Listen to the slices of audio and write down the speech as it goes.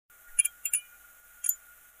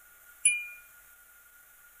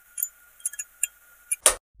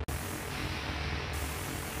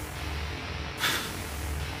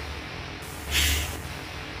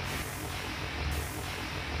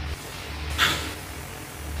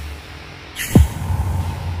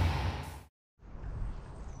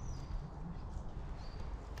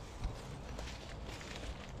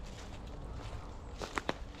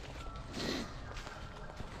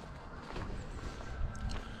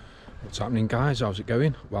What's happening, guys? How's it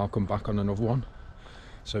going? Welcome back on another one.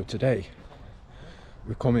 So today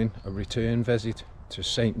we're coming a return visit to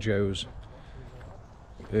St. Joe's,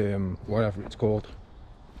 whatever it's called,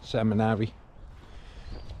 Seminary.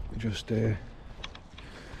 We're just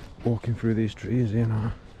walking through these trees, you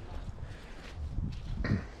know.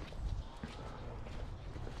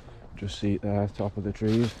 Just see it there, top of the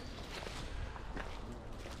trees.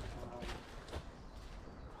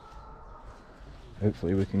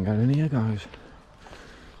 Hopefully we can get in here, guys.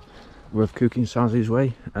 With Cooking Sazzy's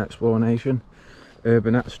Way, Exploration,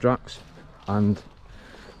 Urban Extracts, and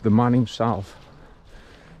the man himself,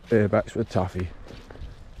 Urbex with Taffy.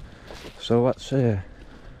 So let's do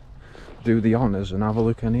the honours and have a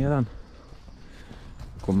look in here then.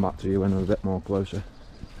 Come back to you when we're a bit more closer.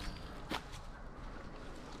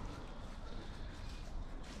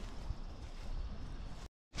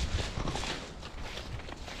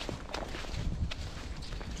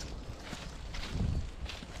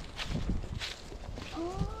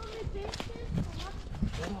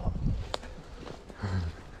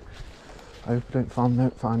 I hope I don't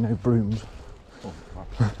find no brooms.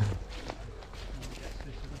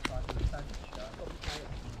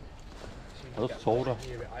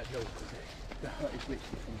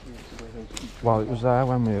 Well, it was there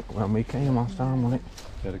when we came last time, wasn't it?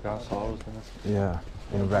 Yeah, the guy saw us, didn't it? Yeah,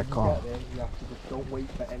 in a red car. Don't wait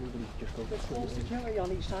for anybody, just go. There's full security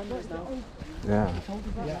on each side of us now. Yeah.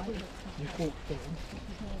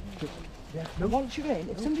 No, once you're in,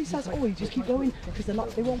 if somebody says, oh, you just keep going, because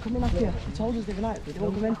they won't come in after you. They told us the other night, they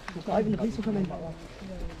won't come in. Not even the police will come in.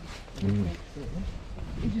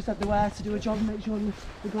 He just had the where to do a job and make sure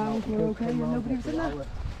the grounds were okay and nobody was in there.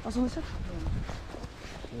 That's all I said.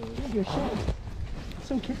 Don't give a shit.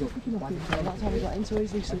 Some kids were picking up people, and that's how we got in so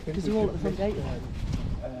easily, because they're all at the front gate.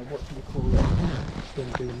 What do you call it?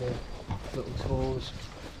 Been doing the little tours.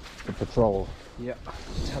 The patrol. Yep,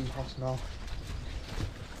 10 past now.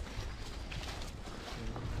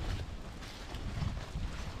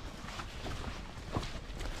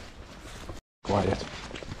 Quiet.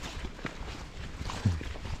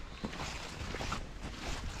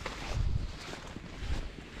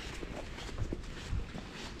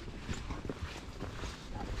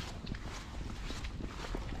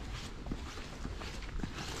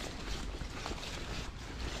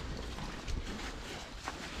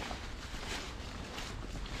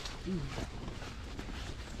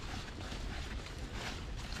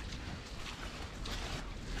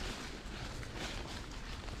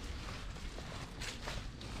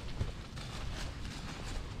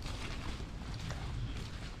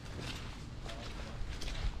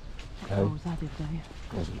 Oh, was that the other day?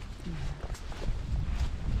 Was it?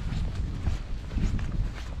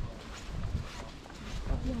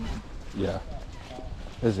 Yeah.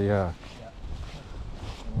 Is he? Yeah.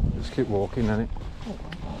 Just keep walking, innit?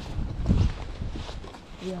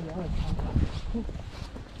 Yeah, yeah.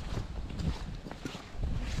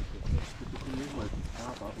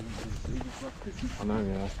 I know,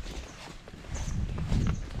 yeah.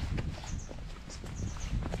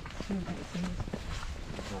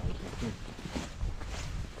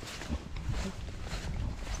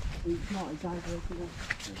 It's not exaggerating.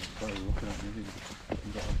 Sorry, looking at me,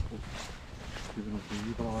 you got giving us the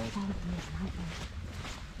evil eye.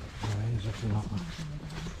 Yeah, he's looking like that.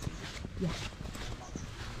 Yeah.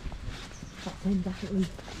 That's him, definitely.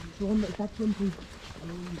 The one that's dead grumpy.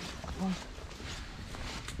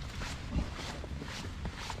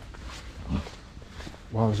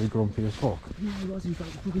 Why was he grumpy as fuck? Yeah, he was. He's like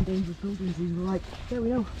fucking dangerous buildings. He's like, there we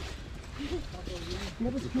go. He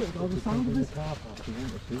never secured all the sound of this.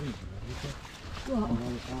 What?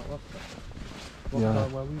 Yeah.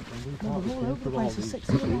 When we No, we're all over the place. There's 6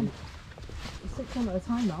 of them on. There's 6 on at a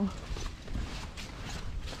time now.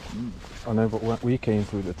 I know, but we came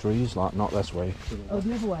through the trees, like, not this way. Oh,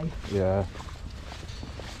 the other way? Yeah.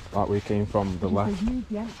 Like, we came from the left. They've moved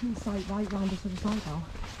the entrance site right round us to the side now.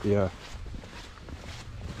 Yeah.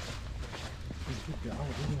 get out,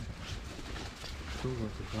 isn't it? Still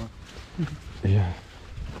worth it, Yeah.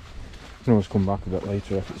 You can always come back a bit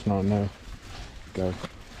later if it's not a no. Go.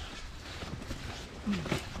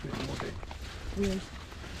 Yes.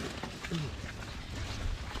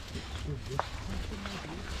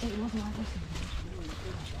 It was like this.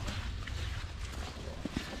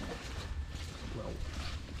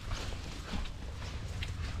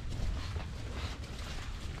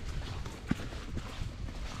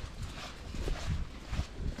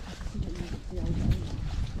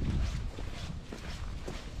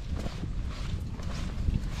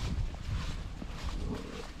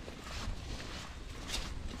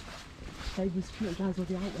 say, there's a guys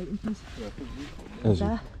already out waiting for us. Is He's he?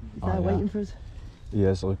 there. He's there Oh, yeah. waiting for us. He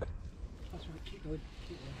is, look. That's right, keep going.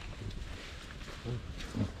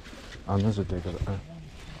 And there's a digger there.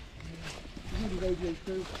 He's already radioing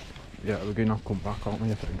through. Yeah, we're going to come back, aren't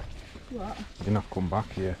we, I think? What? We're going to come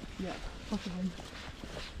back here. Yeah, possibly.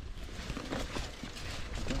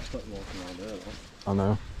 Can't stop walking around there though. I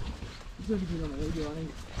know. He's already been on the radio, I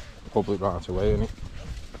think. Public right away, innit?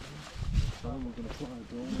 Time we're going to fly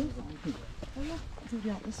a drone. Oh yeah, he's already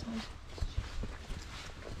out this way.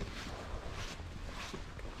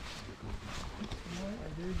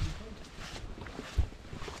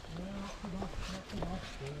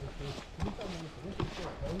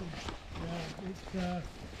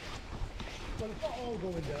 Well, it's not all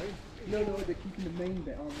going down. No, they're keeping the main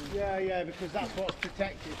bit on. Yeah, because that's what's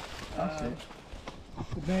protected. That's it.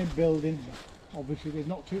 The main building, obviously, they've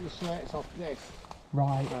not took the slates off this.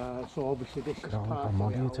 Right. So obviously this is God, part I'm of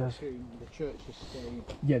on it, I it, Tess. assume. The church is staying.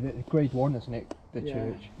 Yeah, the grade 1, isn't it? The Yeah,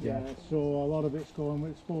 church. Yeah. So a lot of it's going,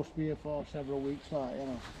 it's supposed to be here for several weeks, like, you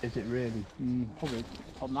know. Is it really? Probably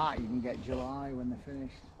on that you can get July when they're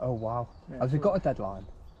finished. Oh wow. Yeah, Has it so- got a deadline?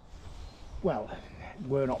 Well,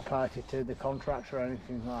 we're not party to the contracts or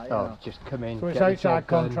anything like that. Oh, You know. just come in. So it's get the outside job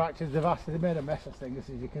done. contractors, they've made a mess of things,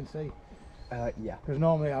 as you can see. Yeah. Because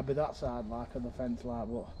normally I'd be that side, like, on the fence, like,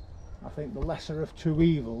 but I think the lesser of two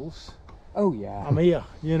evils, Oh yeah. I'm here,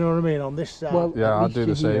 you know what I mean, on this side. Well, Yeah, at I'll least do the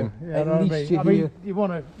you're same. here. you At know what I least mean? you're I mean, here. you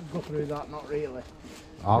want to go through that, not really.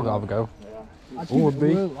 I'll have a go. I Oh, do would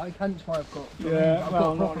be. will, like, hence why I've got. Yeah, I've well,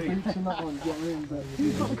 got not proper really. boots and that one. Do you know what I mean? But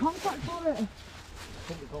Who's got the contract for it?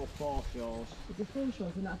 Something called Force Yours. It's a full shot,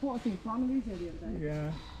 isn't it? I thought I seen families here the other day.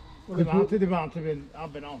 Yeah. Well, Could the amount have been,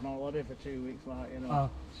 I've been off on holiday for 2 weeks, like, you know.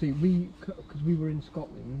 see, because we were in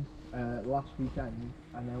Scotland last weekend,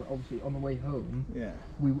 and then obviously on the way home, Yeah.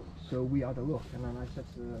 we had a look, and then I said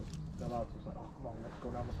to the lads, I was like, oh, come on, let's go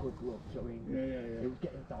and have a good look. Do you know what I mean? Yeah. It was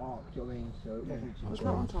getting dark. Do you know what I mean? So it wasn't What's too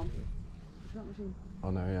that one, bad. Tom? What's that machine? I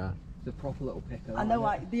know, yeah. It's a proper little picker. I know,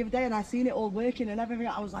 isn't it? the other day, and I seen it all working and everything,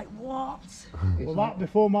 I was like, what? It's Well, like- that,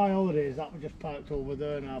 before my holidays, that was just parked over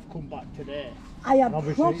there, and I've come back today. I had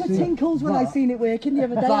Obviously, proper see, tinkles when I that- seen it working the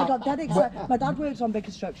other day. I got dead excited. My dad works on big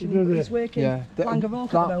construction. Does he? He's working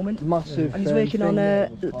Langerock at the moment. Massive. And he's working on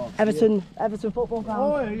thing Everton football ground.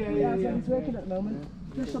 Oh, yeah. So he's working at the moment.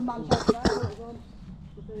 Just some man checked that out as well.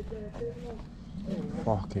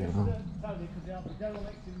 Fucking hell.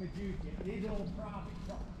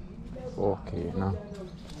 Fucking hell.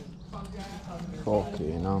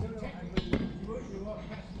 Fucking hell.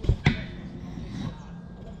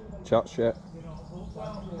 Chat shit.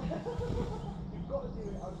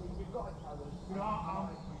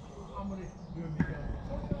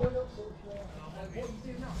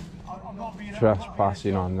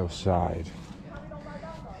 Trespassing on the side.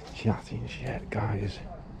 Chatting shit, guys.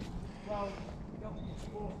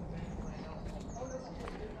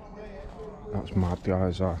 That's mad,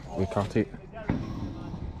 guys. Look at it.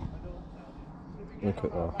 Look at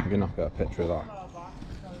that. You're gonna have to get a picture of that.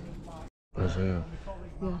 There's a.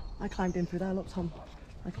 Yeah, I climbed in through there. Look, Tom.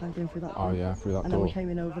 I climbed in through that. Oh door. yeah, through that And then we door. came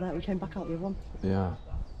in over there. We came back out the other one. Yeah.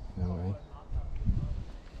 No way.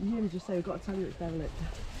 You hear me just say, we've got to tell you it's derelict.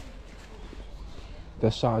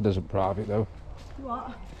 This side isn't private though.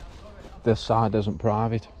 What? This side isn't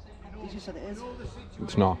private. You just said it is.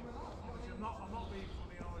 It's not.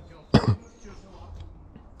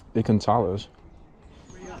 They can tell us.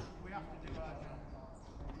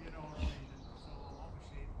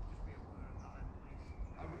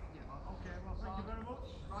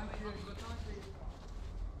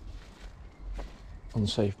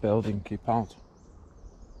 Unsafe building, keep out.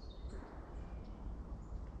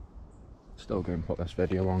 Still going to put this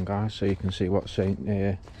video on, guys, so you can see what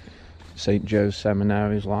St. Joe's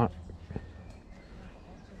Seminary is like.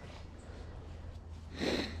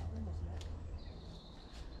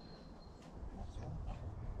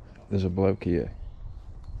 There's a bloke here.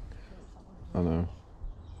 I know.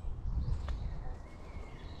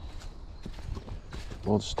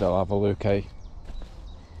 We'll still have a look, eh?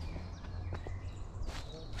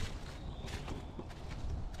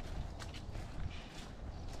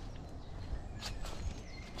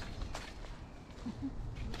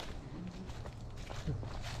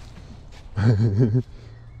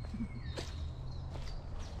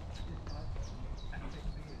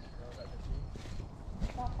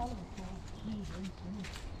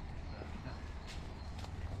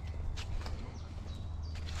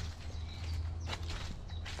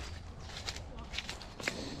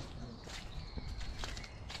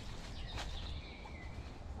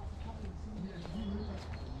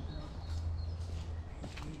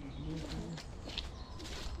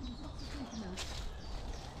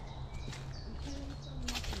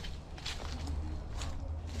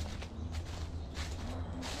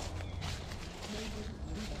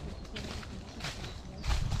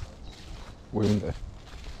 Wounded.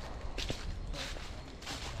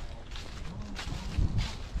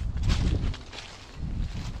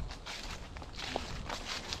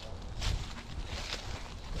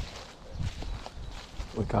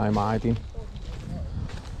 Look, I'm hiding.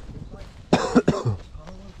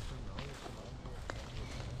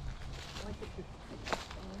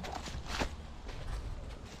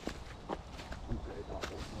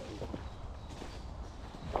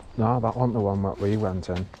 No, that wasn't the one that we went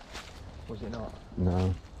in. Was it not?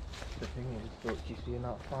 No. The thing is, look, do you see in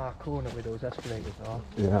that far corner where those escalators are?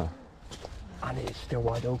 Yeah. And it's still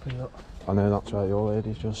wide open, look. I know that's what your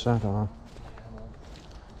lady's just said, huh?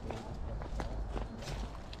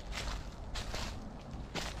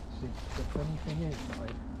 See, the funny thing is, like,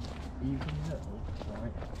 even though,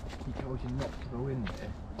 right, he tells you not to go in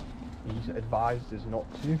there, he's advised us not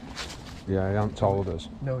to. Yeah, he hasn't told us.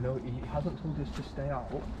 No, he hasn't told us to stay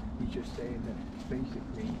out. He's just saying that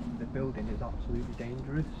basically the building is absolutely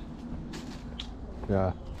dangerous.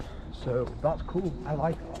 Yeah. So that's cool. I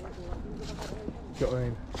like that. Do you know what I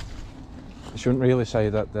mean? You shouldn't really say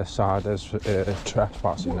that this side is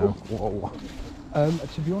trespassing now. Whoa.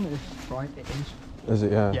 To be honest, right, it is. Is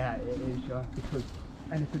it, yeah? Yeah, it is, yeah, because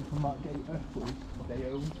anything from that gate upwards, they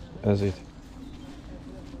own. Is it?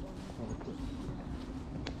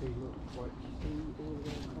 See, look, like, see all the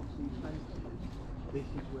way across these fences? This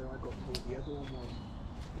is where I got told the other one was.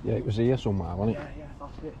 Yeah, it was here somewhere, wasn't it? Yeah,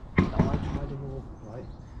 that's it. Now I tried them all, right?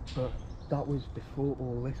 But that was before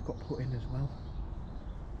all this got put in as well.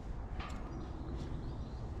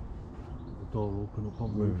 The door open up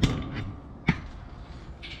on roof.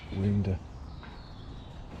 Window.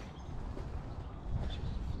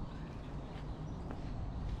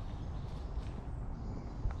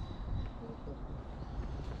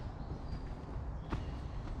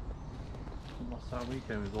 Last time we came,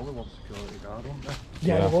 there was only one security guard, wasn't there?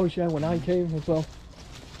 Yeah, Yeah. it was, yeah, when I came as well.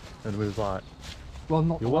 And we was like, Well,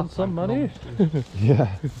 not you the want last some time, money? no.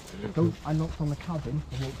 Yeah. So I knocked on the cabin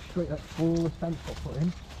and walked straight up before all the fence got put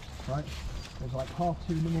in, right? It was like 2:30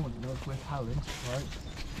 in the morning, I was with Helen, right?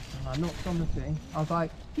 And I knocked on the thing, I was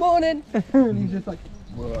like, morning! And he's just like,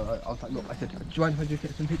 whoa. I was like, look, I said, do you mind if I just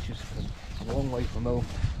get some pictures? Because I'm a long way from home.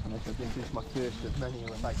 And I said, this is my first of many. He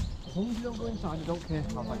was like, as long as you don't go inside, I don't care.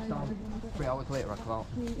 I was like, down. 3 hours later, I come out.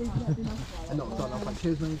 And knocked on, I was like,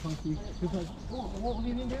 cheers, mate, thank you. He was like, what have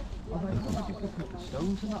you been doing? I was like, what did you pick up the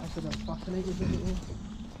stones and that? I said, I'm fascinated with it all.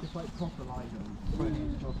 Just like proper like,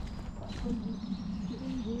 brilliant stuff.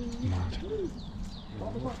 Mad.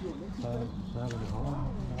 having it on.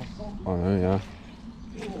 I know, yeah.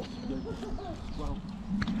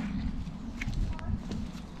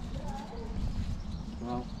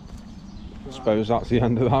 Well, Suppose that's the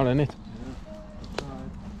end of that, isn't it?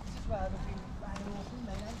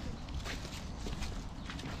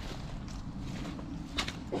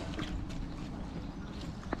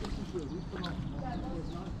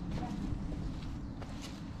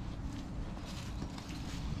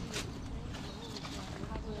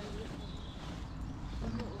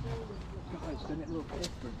 Doesn't it look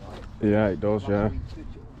different, right? Yeah, it does, yeah.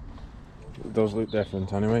 It does look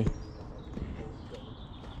different anyway.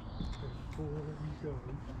 Before we go,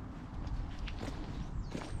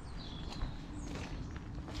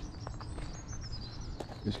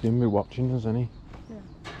 He's going to be watching us, isn't he?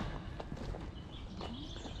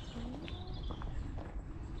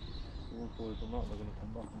 hopefully they're not, they're going to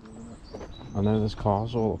come back and do the next one. I know there's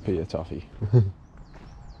cars all up here, Toffee. I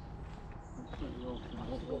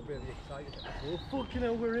got really excited. Oh, fucking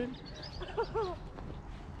hell, we're in!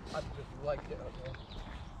 I just liked it as well.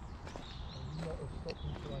 I'm not as stopped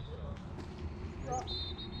until I get out.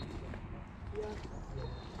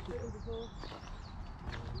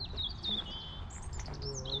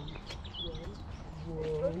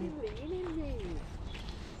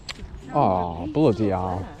 Oh, bloody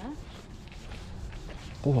hell.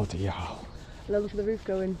 Bloody hell. Look at the roof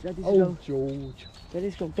going, ready to Oh, go. George.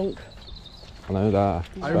 Ready to go, dunk. I know that.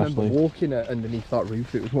 I remember especially. walking underneath that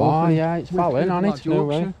roof. It was Oh, walking. yeah, it's falling, hasn't it? No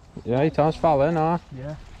way. Yeah, it has fallen,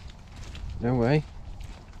 Yeah. No way.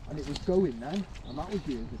 And it was going then, and that was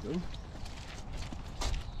years ago.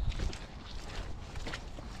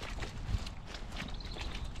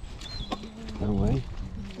 No way.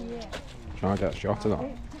 Try and get a shot of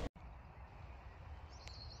that.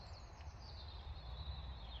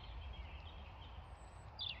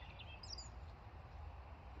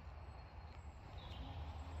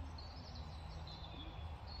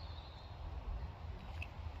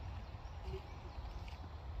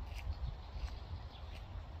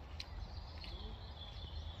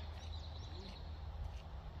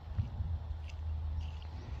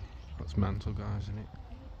 That's mental, guys, isn't it?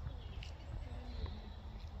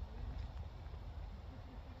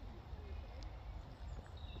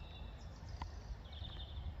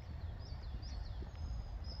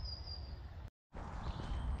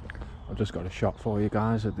 just got a shot for you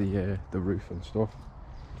guys at the roof and stuff.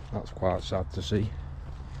 That's quite sad to see.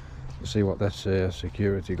 See what this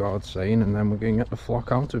security guard's saying, and then we're going to get the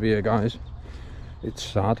flock out of here, guys. It's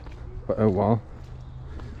sad, but oh well.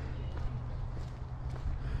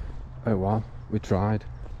 Oh well, we tried.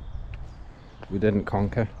 We didn't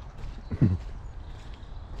conquer.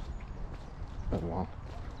 Oh well.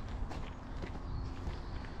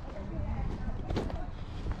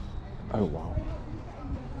 Oh wow.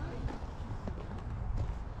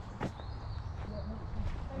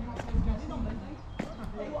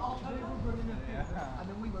 And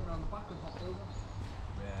then we went round the back and hopped over.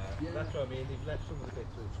 Yeah, that's what I mean. They've left some of the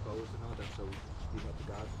bits exposed and all that, so you've got the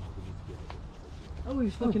guards and they need to get it. Oh, he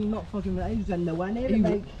was fucking not fucking right. He was then nowhere near it,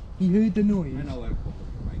 mate. He heard the noise. I know where it comes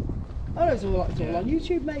from, right? Oh no, it's all on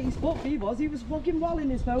YouTube, mate. He's fucked. He was fucking walling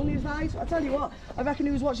his phone. He was like, I tell you what, I reckon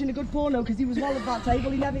he was watching a good porno because he was well at that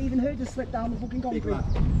table. He never even heard us slip down the fucking concrete. Big lad.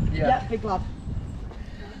 Yeah, big lad.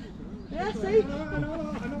 Yeah, see? I know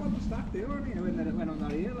what the staff do, aren't you, when they went on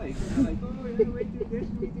that here, like, they're like, oh yeah, we do this,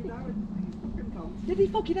 we do that, it's fucking counts. Did he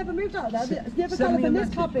fucking ever moved out of there? Has he ever Send gone up me a in this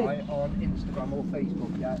message, cabin? right, on Instagram or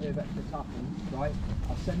Facebook, yeah, if it's happened, right?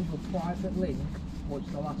 I'll send you a private link. Watch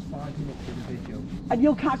the last 5 minutes of the video. And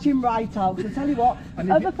you'll catch him right out. So I tell you what, And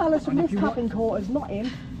if other you- fellas from and if this you cabin quarters, not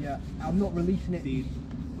him. Yeah, I'm not releasing it. Steve,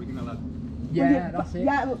 we're gonna let Yeah, that's it.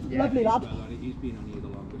 Yeah, lovely lad. well on it, he's been on here the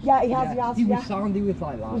longest. Yeah, he has, He yeah. was sound, he was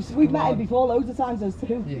like that. We've met him before loads of times, those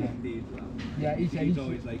two. Yeah. Indeed, lad. Yeah, he's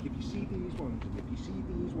always like, if you see these ones, and if you see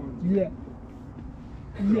these ones, Yeah.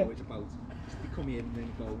 you know, Yeah. it's about, they come in and then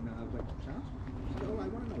go, and I was like, sound? All I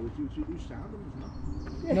want to know is you do sound and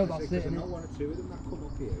there's not. No, that's Because it. I know one or two of them that come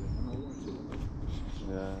up here, and I know one or two of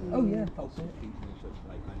them. Oh yeah, that's it.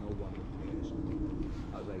 Like, I know one of them person.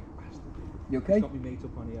 I was like, bastard. You okay? Got me mates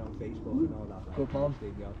up on here on Facebook and all that. Good man.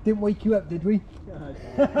 Steve, yeah. Didn't wake you up, did we? Yes!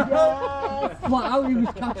 Flat out, he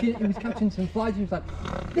was catching some flies. He was like,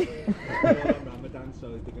 They're all on Ramadan, so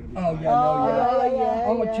they're going to be oh fine. yeah, no, yeah. yeah,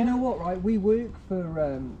 Oh, yeah. do you know what? Right, we work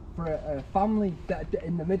for a family that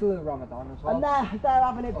in the middle of Ramadan as well. And they're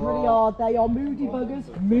having it pretty hard. They are moody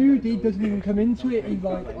buggers. Moody doesn't even come into it. He's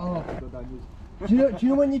like, oh. Do you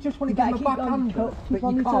know when you just want You to give better him a keep on, backhand, keep but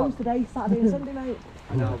on you your toes can't? today, Saturday and Sunday, mate.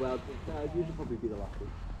 No, well, usually probably be the last week.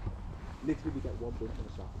 Literally, we get one bunch on a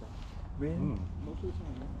Saturday. Really? Most of the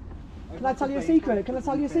time, yeah. Can I tell you a secret? Can I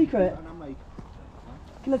tell you a secret? And I'm like,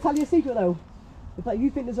 Can I tell you a secret though? If like, you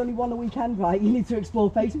think there's only one a weekend, right, you need to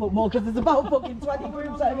explore Facebook more because there's about fucking 20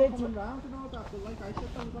 groups that are coming into. round and all that, but like I said,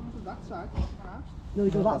 I was on to that side, perhaps. No, they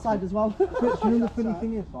go that side as well. But do you know the funny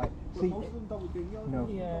thing is, like, But see, most of them don't do you. No.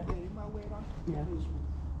 Yeah. We're on. Yeah.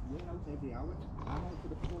 We're out every hour. I'm out for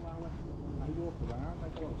the full hour. I walk around,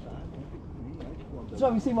 I go outside. So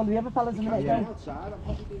have you seen one of the other fellas a minute Yeah. ago? Outside, I'm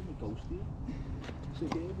probably doing my ghosty. So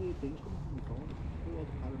there are weird things coming from my phone. Do all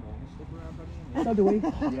the paranormal stuff around on here. So do we.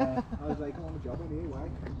 yeah. I was like, I want a job in here, why?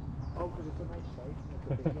 Oh, because it's a nice site.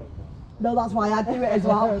 No, that's why I do it as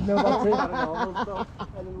well. No, that's it. Paranormal stuff.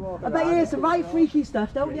 And then walk I bet you hear some right freaky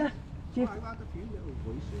stuff, don't you? Do you I've had a few little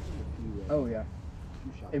voices and a few. Oh yeah.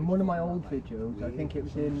 few shadows In one of my and old like videos, I weird think it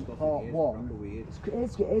was some in stuff part here is 1. proper weird. it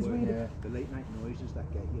is weird. Yeah. The late night noises that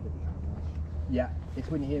get you, the animals. Yeah. It's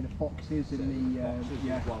when you hear the foxes and the Foxes is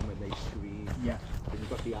yeah. one where they scream. Yeah. Then you've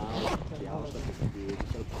got the owl. The owl stuff is weird.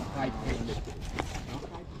 It's got a High pitch. Not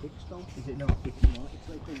high pitch though. Is it not? It's not. It's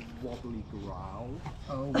like a wobbly growl.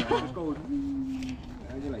 Oh It's wow. going.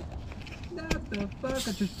 And you're like. What the fuck?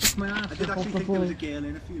 I just stuck my ass I did up actually the think there was a ball. girl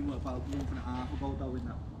in a few about a month and a half ago though in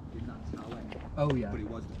that tower. Oh yeah. But it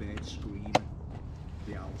was the bird screaming.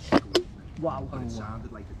 The owl screaming. Wow. But Oh, it wow.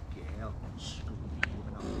 sounded like a girl screaming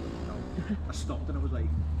out the window. I stopped and I was like,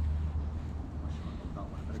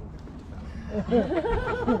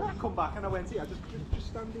 come back and I went here, just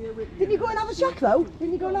stand here with you. Didn't you go and have a check though?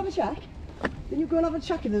 Didn't you go and have a check? Didn't you go and have a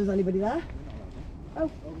check if there was anybody there?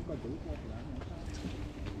 Oh.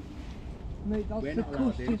 Mate, that's We're the not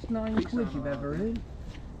allowed in. costest 9 Police quid aren't you've allowed ever in. earned.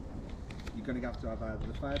 You're going to have either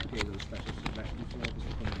the fire brigade or the special rescue service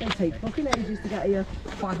to come They in. take fucking ages to get here.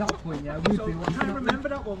 By that point, yeah, we'd So be I wanting can't that. remember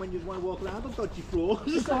that one when you want to walk around on dodgy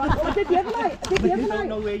floors. So I did the other night. I did the You other don't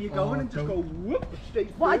know night. where you're going Oh, and just don't- go whoop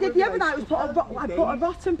straight What I through did the and other you're night was like, I put a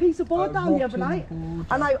rotten piece of board A down the other rotten night, board.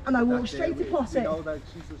 and I walked That's straight it. across You it. know that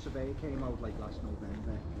since the survey came out like last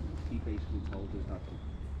November, he basically told us that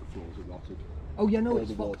the floors are rotted. Oh yeah, no, All it's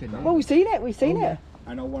the fucked water in down. Well, we've seen it. We've seen it.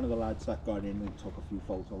 I know one of the lads that got in and took a few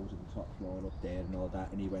photos of the top floor up there and all that,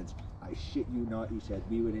 and he went, I shit you not, he said,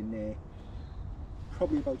 we were in there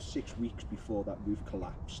probably about 6 weeks before that roof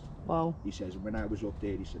collapsed. Wow. He says, when I was up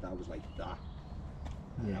there, he said, I was like that.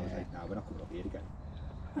 And I was Yeah. like, nah, we're not coming up here again.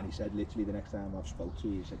 And he said literally the next time I've spoke to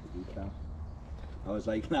you, he said the roof down. I was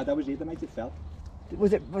like, nah, that was it, the night it fell.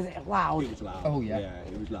 Was it loud? It was loud. Oh, yeah. Yeah,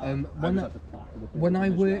 it was loud. When I was at the back of the When I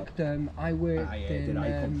building as worked, I well. worked I in. did.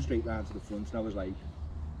 I come straight round to the front and I was like,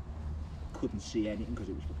 couldn't see anything because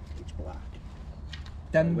it was pitch black.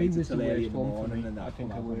 Denby Waited was the till early worst in the one for morning me. and I that think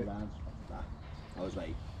come I out worked. around. I was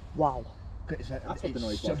like, Wow. It's, That's what the it's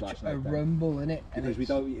noise was such last a night then. rumble in it. because we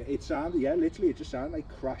don't. It sounded, yeah, literally, it just sounded like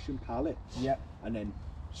crashing pallets. Yeah. And then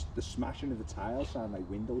the smashing of the tiles sounded like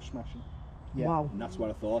windows smashing. Yeah. Wow. And that's what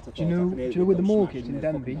I thought. I Do you thought, I know? could hear Do you know where the windows morgue is smashing in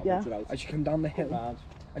and fucking Denby? Yeah. knobs are out. As you come down the hill, Round.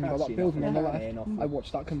 and you Can't got see that building on the nothing. left. Yeah, nothing. I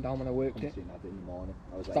watched that come down when I worked Couldn't it. see nothing in the morning.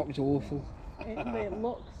 I was That like, was awful. It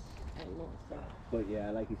looks bad. But yeah,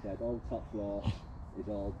 like you said, all the top floor is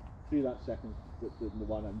all through that second, the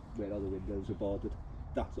one where all the windows are boarded.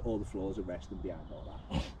 That's all the floors are resting behind all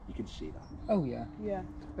that. You can see that. Oh yeah. Yeah.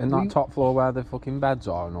 In that We- top floor where the fucking beds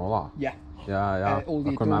are and all that. Yeah. Yeah. all I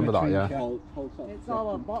the can remember that. dormitories, Yeah. yeah. Whole top It's all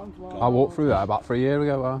on bottom floor. I walked through there about 3 years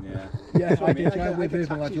ago. Yeah. Yeah, So I mean, did drive with the Virgin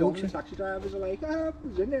taxis Lodge on, the Yorkshire. taxi drivers are like, I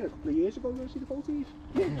was in there a couple of years ago to see the photos.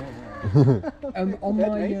 On Yeah,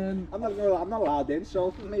 my mate. I'm not allowed in,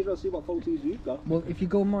 so I may as well see what photos you've got. well, if you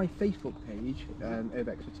go on my Facebook page,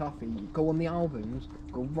 Urbex for Taffy, go on the albums,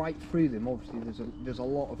 go right through them. Obviously, there's a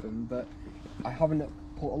lot of them, but I haven't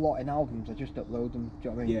put a lot in albums. I just upload them. Do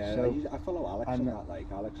you know what I mean? Yeah, So I follow Alex on and, that. Like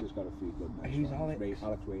Alex has got a few good nice Who's ones. Alex?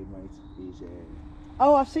 Alex Wainwright. He's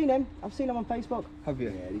Oh, I've seen him. I've seen him on Facebook. have you?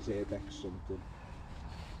 yeah, he's Airbex something.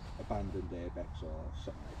 Abandoned Airbex or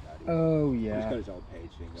something like that. Oh He's yeah. got his own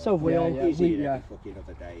page thing. So have we Yeah, all. yeah. He's here yeah. every fucking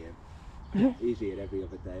other day. He's here every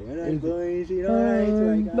other day. Alright boys, you alright?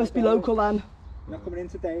 Like, Must be "Oh, local then. not coming in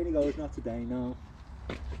today, and he goes, not today, no.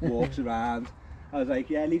 Walks around. I was like,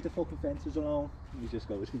 yeah, leave the fucking fences alone. And he just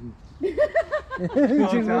goes,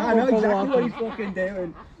 I know exactly what he's fucking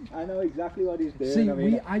doing. I know exactly what he's doing. See, I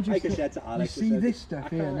mean, I just like I said to Alex, you I see said, this stuff I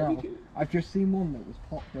here can't now. make it- I've just seen one that was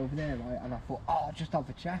popped over there, right? And I thought, oh, I'll just have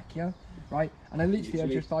a check, yeah, right? And I literally,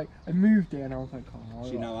 I moved there and I was like, oh,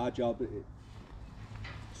 See, now our job,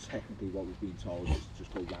 technically what we've been told is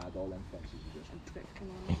just go round all them fences and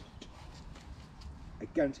just... I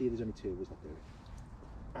guarantee you there's only 2 of us that do it.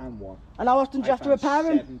 And one. And how often do you have to I found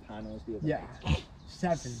repair him? 7 panels the other yeah, night.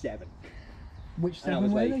 7. 7. Which And I 7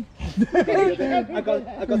 was were like- they? I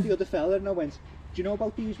got the other fella and I went, do you know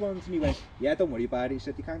about these ones? And he went, yeah, don't worry about it. He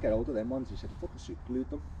said, you can't get hold of them ones. He said, I fucking super glued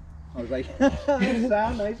them. I was like,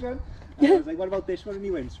 sound nice one. And I was like, what about this one? And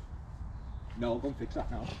he went, no, go and fix that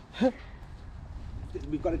now.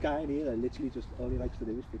 We've got a guy in here that literally just, all he likes to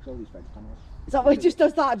do is fix all these fence panels. Is that what he just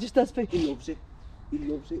does that? Just does for. He loves it. He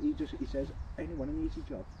loves it. He says, I want an easy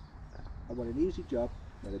job. I want an easy job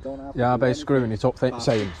where I don't have to Yeah, I do bet anything. screwing it up, saying,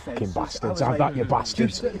 Fences. fucking I bastards, was have like, that, you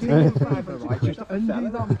bastards. Just do me a favour, right? Just undo Fella,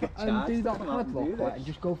 that, get charged undo to that come out and do padlock, right? this. And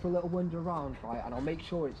just go for a little wander around, right? And I'll make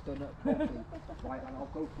sure it's done up properly, right? And I'll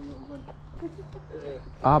go for a little run.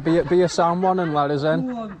 Be a sound one and let us in.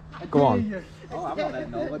 Go on. Go on. Oh, I'm not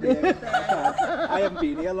letting nobody in. I haven't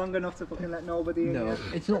been here long enough to fucking let nobody in. No, here.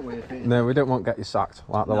 it's not worth it. No, we don't want to get you sacked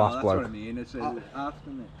like the No, last that's bloke. what I mean. It's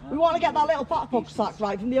We want to get that little pop sack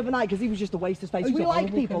right from the other night because he was just a waste of space. He's We a like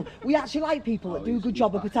horrible people. We actually like people that do a good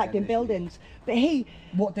job of protecting buildings. But he,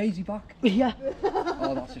 What day's he back? yeah,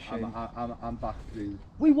 Oh, that's a shame. I'm back through.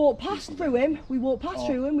 we walked past through him. We walked past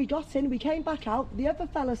through him. We got in. We came back out. The other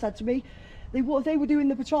fella said to me, they were doing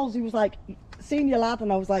the patrols. He was like, "Senior lad,"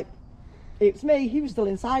 and I was like, "It's me." He was still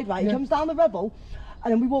inside, right? He Yeah. comes down the rubble.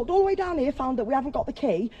 And then we walked all the way down here, found that we haven't got the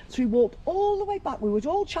key, so we walked all the way back. We were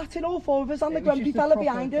all chatting, all 4 of us, and the It was grumpy just a fella proper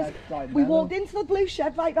behind us. dead right We melon. walked into the blue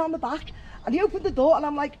shed right round the back, and he opened the door, and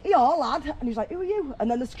I'm like, "Yeah, lad," and he's like, "Who are you?" And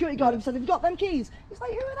then the security guard said, "Have you got them keys?" He's like,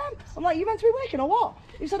 "Who are them?" I'm like, "You meant to be working or what?"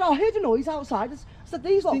 He said, "Oh, I heard a noise outside." I said,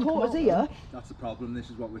 "These lot Think quarters about here." That's the problem. This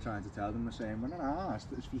is what we're trying to tell them. We're saying, when I asked,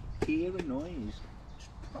 if you hear a noise, just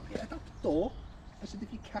probably head out the door. I said,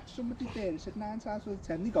 if you catch somebody there, I said 9 times out of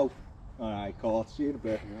 10 they go, alright, caught, see you in a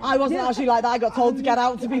bit. I wasn't actually like that. I got told to get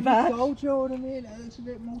out, to be fair. Go, do you know what I mean? That's a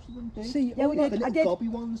bit most of them do. See, Yeah, we The did. little I did. gobby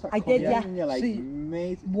ones that I come did, in yeah. and you're like, See,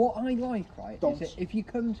 mate. what I like, right, Don't. is that if you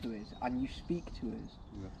come to us and you speak to us,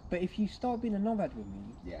 but if you start being a knobhead with me,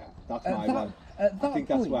 Yeah, that's At my that- one. at I that think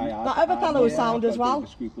that's point- why That other fellow was sound as well. The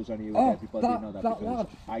scruples on you with Oh, everybody, that- you know that, that because lad,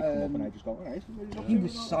 I come up and I just go, alright. he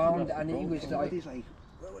was sound and he was like, Everybody's like,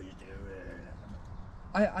 what are you doing?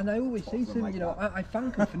 I always say to him, like you know, that. I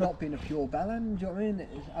thank him for not being a pure bellend, do you know what I mean?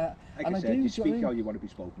 Like And I I said, do, you do speak you know what I how mean? you want to be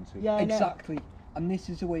spoken to. Yeah, I know. Exactly. And this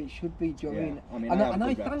is the way it should be, do you know what I Yeah. mean? I mean, And I have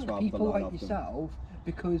I good reps thank with a people lot like of them. yourself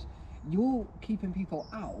because you're keeping people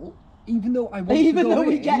out even though I want Even to go though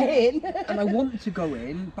we in, get in. and I want to go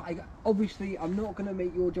in, but obviously I'm not going to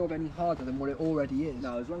make your job any harder than what it already is.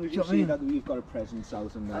 No, as long as Do you you know what I see mean? that we've got a presence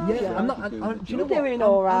out and that. Yeah, yeah. I'm not. do Do you know You're what? doing I'm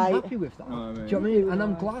alright. happy with that. Oh, I mean- Do you know what I mean? And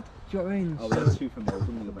I'm glad. Do you know what I mean? Oh, there's two from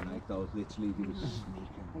Oldham the other night though. Literally, they were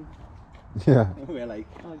sneaking. Yeah. We're like,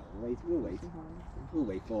 we'll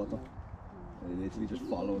wait for them. And they're literally just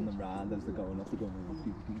following them round as they're going up. They're going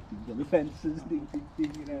ding, ding, ding, on the fences, ding, ding,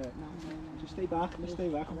 ding, you know. Just stay back.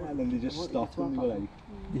 And then they just stopped and they were like,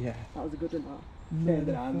 Yeah. That was a good one. turned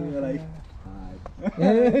around and they were like, hi.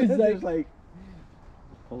 It's Just like,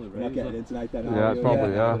 we're not getting in tonight then. Yeah, are we?"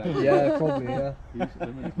 probably, yeah. Like, Yeah, probably.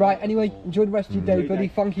 Yeah. Right. Anyway, enjoy the rest of your day, buddy.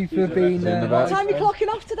 Thank you for being. in a What bit. time are you clocking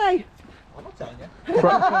off today? I'm not telling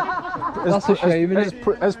you. That's a shame, isn't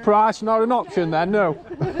it? Is price not an option then? No.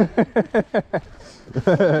 A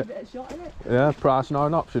bit of shot, innit? Yeah, price not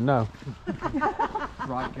an option, no.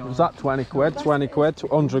 Right, guys. Was that 20 quid, 20 quid,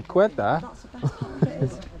 100 quid there? That's the best part of it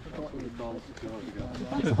is. The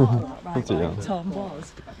best part of that, right, Yeah. right, Tom,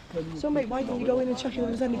 was. So mate, why didn't you go in and check if there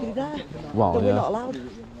was anybody there? Well, That we're not yeah. allowed.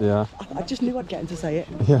 Yeah, I just knew I'd get him to say it.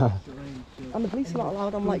 yeah. And the police are not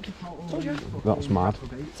allowed. I'm like, told you. That's mad.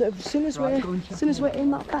 So as soon as we're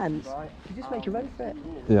in that fence, you just make a run for it.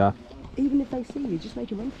 Yeah. Even if they see you, just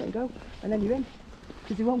make a run for it and go, and then you're in.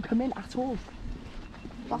 Because they won't come in at all.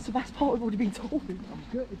 That's the best part we've already been told.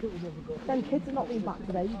 Them kids are not being back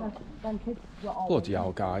today either. Them kids are all Bloody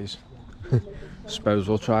hell, guys. Suppose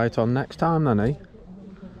we'll try it on next time then, eh?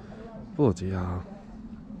 Bloody hell.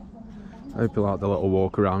 Hope you like the little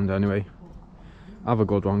walk around anyway. Have a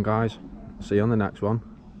good one, guys. See you on the next one.